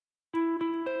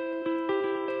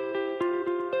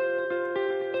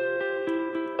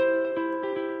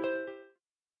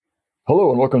Hello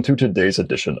and welcome to today's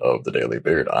edition of The Daily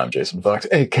Beard. I'm Jason Fox,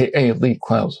 aka Lee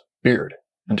Clow's Beard,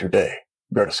 and today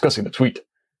we are discussing the tweet,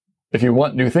 "If you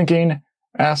want new thinking,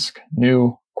 ask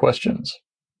new questions."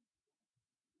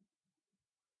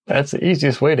 That's the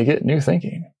easiest way to get new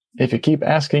thinking. If you keep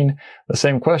asking the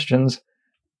same questions,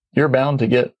 you're bound to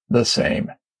get the same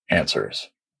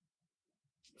answers.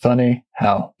 Funny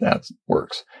how that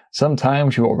works.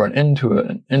 Sometimes you will run into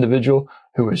an individual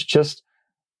who is just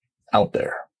out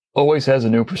there, always has a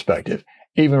new perspective,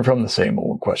 even from the same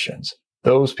old questions.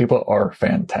 Those people are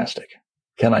fantastic.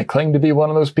 Can I claim to be one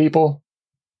of those people?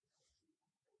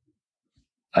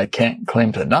 I can't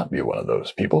claim to not be one of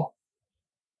those people.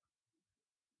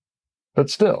 But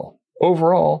still,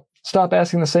 overall, stop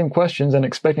asking the same questions and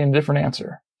expecting a different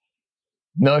answer.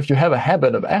 Now, if you have a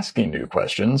habit of asking new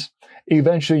questions,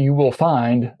 eventually you will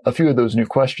find a few of those new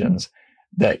questions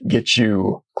that get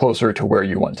you closer to where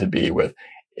you want to be with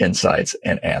insights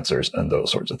and answers and those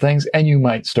sorts of things. And you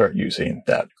might start using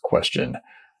that question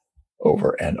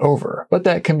over and over. But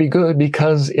that can be good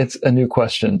because it's a new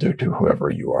question to whoever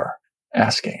you are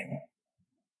asking.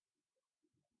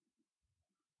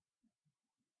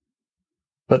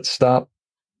 But stop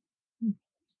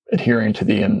adhering to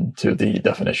the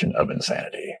definition of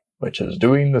insanity, which is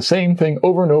doing the same thing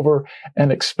over and over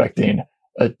and expecting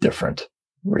a different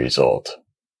result.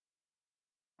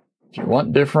 If you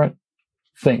want different,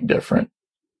 think different.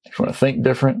 If you want to think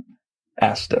different,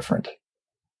 ask different.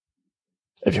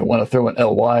 If you want to throw an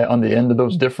ly on the end of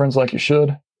those difference like you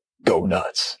should, go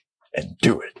nuts and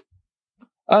do it.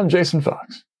 I'm Jason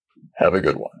Fox. Have a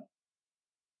good one.